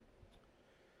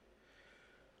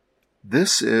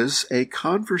This is a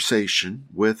conversation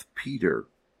with Peter.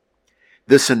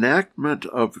 This enactment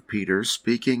of Peter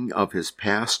speaking of his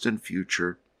past and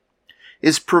future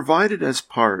is provided as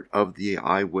part of the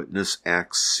Eyewitness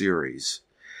Acts series.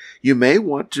 You may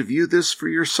want to view this for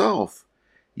yourself.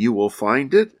 You will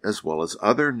find it, as well as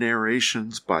other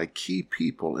narrations by key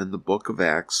people in the book of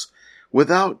Acts,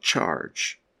 without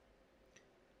charge.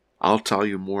 I'll tell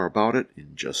you more about it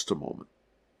in just a moment.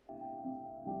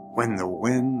 When the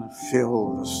wind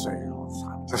filled the sails,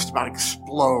 I just about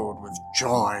explode with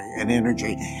joy and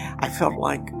energy. I felt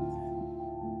like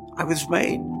I was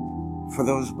made for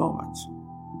those moments.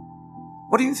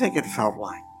 What do you think it felt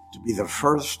like to be the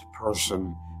first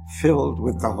person filled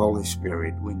with the Holy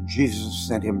Spirit when Jesus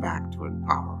sent him back to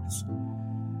empower us?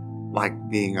 Like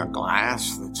being a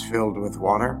glass that's filled with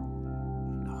water?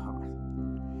 No.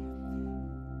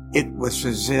 It was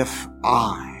as if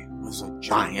I was a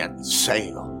giant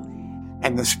sail,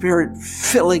 and the Spirit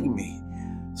filling me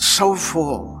so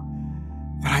full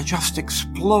that I just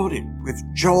exploded with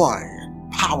joy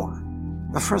and power.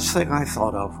 The first thing I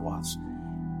thought of was,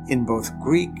 in both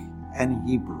Greek and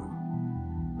Hebrew,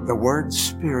 the word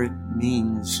Spirit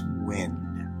means wind.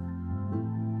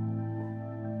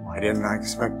 Why didn't I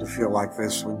expect to feel like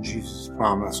this when Jesus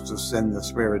promised to send the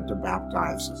Spirit to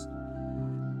baptize us?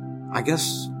 I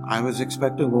guess I was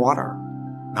expecting water,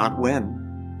 not wind.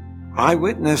 I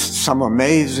witnessed some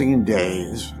amazing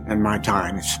days in my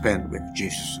time spent with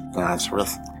Jesus of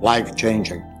Nazareth,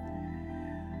 life-changing.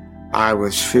 I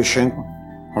was fishing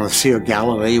on the Sea of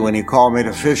Galilee when he called me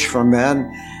to fish for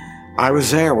men. I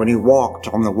was there when he walked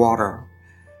on the water.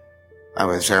 I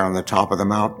was there on the top of the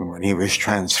mountain when he was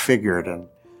transfigured and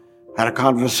had a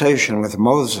conversation with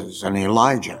Moses and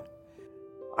Elijah.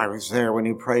 I was there when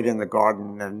he prayed in the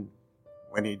garden and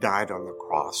when he died on the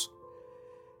cross.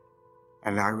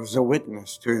 And I was a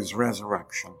witness to his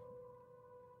resurrection.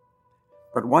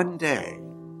 But one day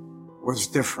was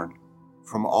different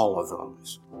from all of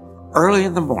those. Early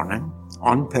in the morning,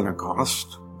 on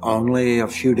Pentecost, only a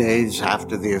few days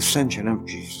after the ascension of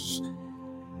Jesus,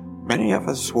 many of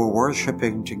us were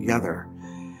worshiping together.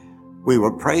 We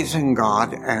were praising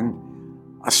God, and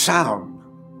a sound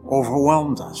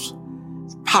overwhelmed us,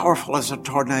 powerful as a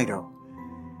tornado.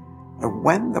 And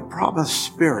when the promised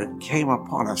Spirit came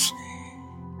upon us,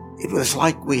 it was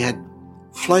like we had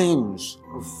flames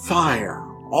of fire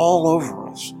all over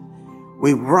us.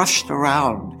 We rushed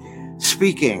around,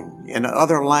 speaking in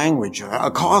other language,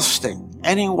 accosting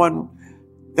anyone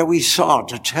that we saw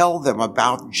to tell them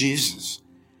about Jesus.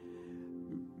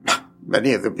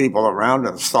 Many of the people around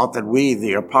us thought that we,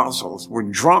 the apostles, were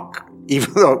drunk,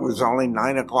 even though it was only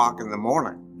 9 o'clock in the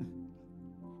morning.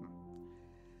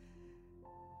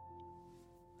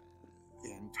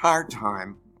 The entire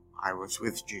time I was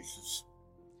with Jesus,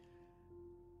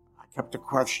 I kept a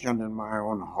question in my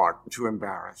own heart, too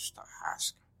embarrassed to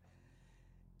ask.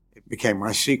 It became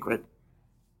my secret.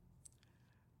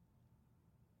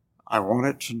 I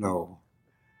wanted to know,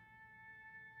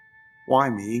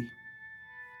 why me?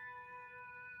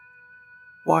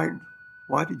 Why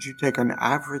did you take an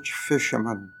average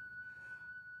fisherman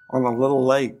on a little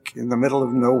lake in the middle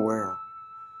of nowhere?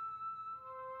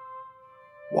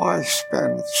 Why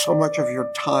spend so much of your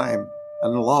time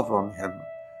and love on him?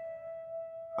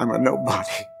 I'm a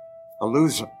nobody, a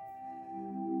loser.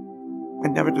 I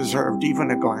never deserved even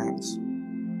a glance.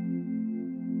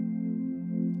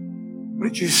 What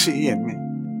did you see in me?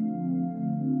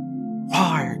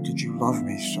 Why did you love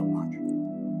me so much?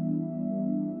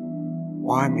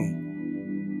 Why me?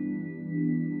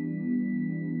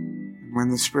 And when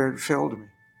the Spirit filled me,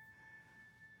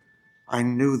 I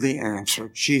knew the answer.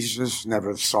 Jesus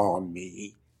never saw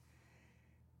me.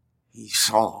 He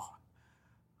saw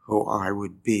who I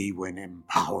would be when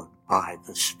empowered by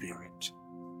the Spirit.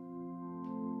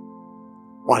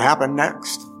 What happened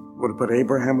next would put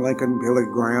Abraham Lincoln, Billy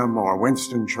Graham, or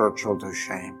Winston Churchill to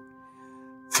shame.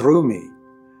 Through me,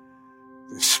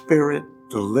 the Spirit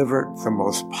delivered the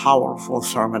most powerful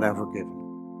sermon ever given.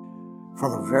 For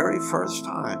the very first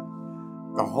time,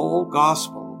 the whole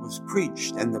gospel was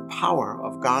preached in the power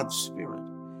of God's Spirit.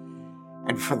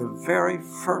 And for the very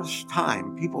first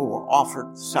time, people were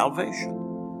offered salvation.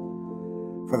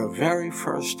 For the very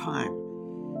first time,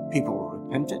 people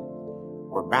repented,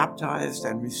 were baptized,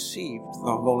 and received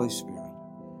the Holy Spirit.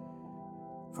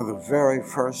 For the very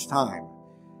first time,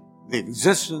 the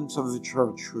existence of the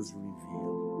church was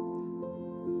revealed.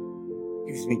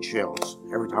 It gives me chills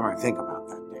every time I think about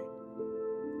that day.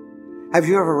 Have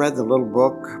you ever read the little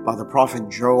book by the prophet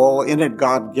Joel? In it,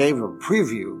 God gave a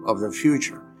preview of the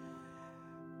future.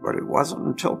 But it wasn't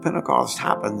until Pentecost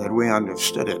happened that we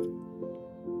understood it.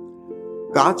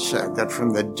 God said that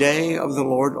from the day of the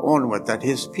Lord onward, that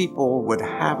his people would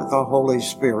have the Holy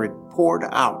Spirit poured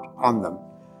out on them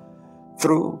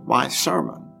through my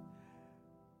sermon.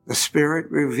 The Spirit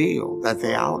revealed that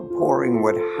the outpouring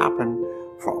would happen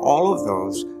for all of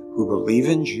those who believe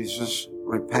in Jesus,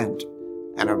 repent,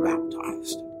 and are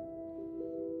baptized.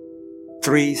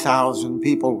 3,000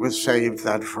 people were saved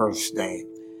that first day.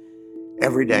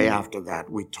 Every day after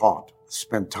that, we taught,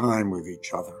 spent time with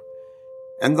each other,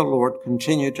 and the Lord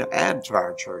continued to add to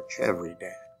our church every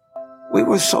day. We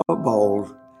were so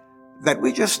bold that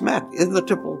we just met in the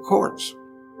temple courts,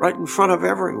 right in front of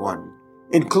everyone,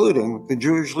 including the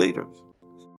Jewish leaders.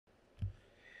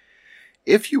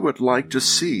 If you would like to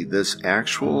see this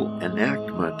actual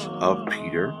enactment of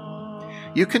Peter,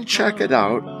 you can check it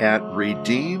out at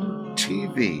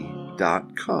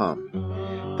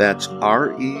redeemtv.com. That's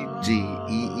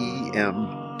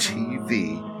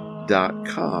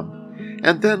REDEEMTV.com.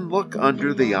 And then look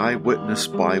under the Eyewitness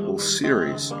Bible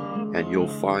series, and you'll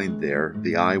find there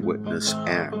the Eyewitness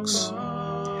Acts.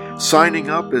 Signing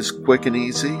up is quick and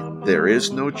easy. There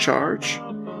is no charge.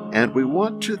 And we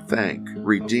want to thank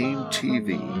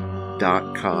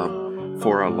RedeemTV.com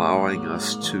for allowing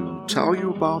us to tell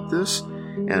you about this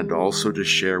and also to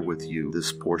share with you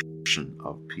this portion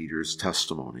of Peter's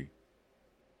testimony.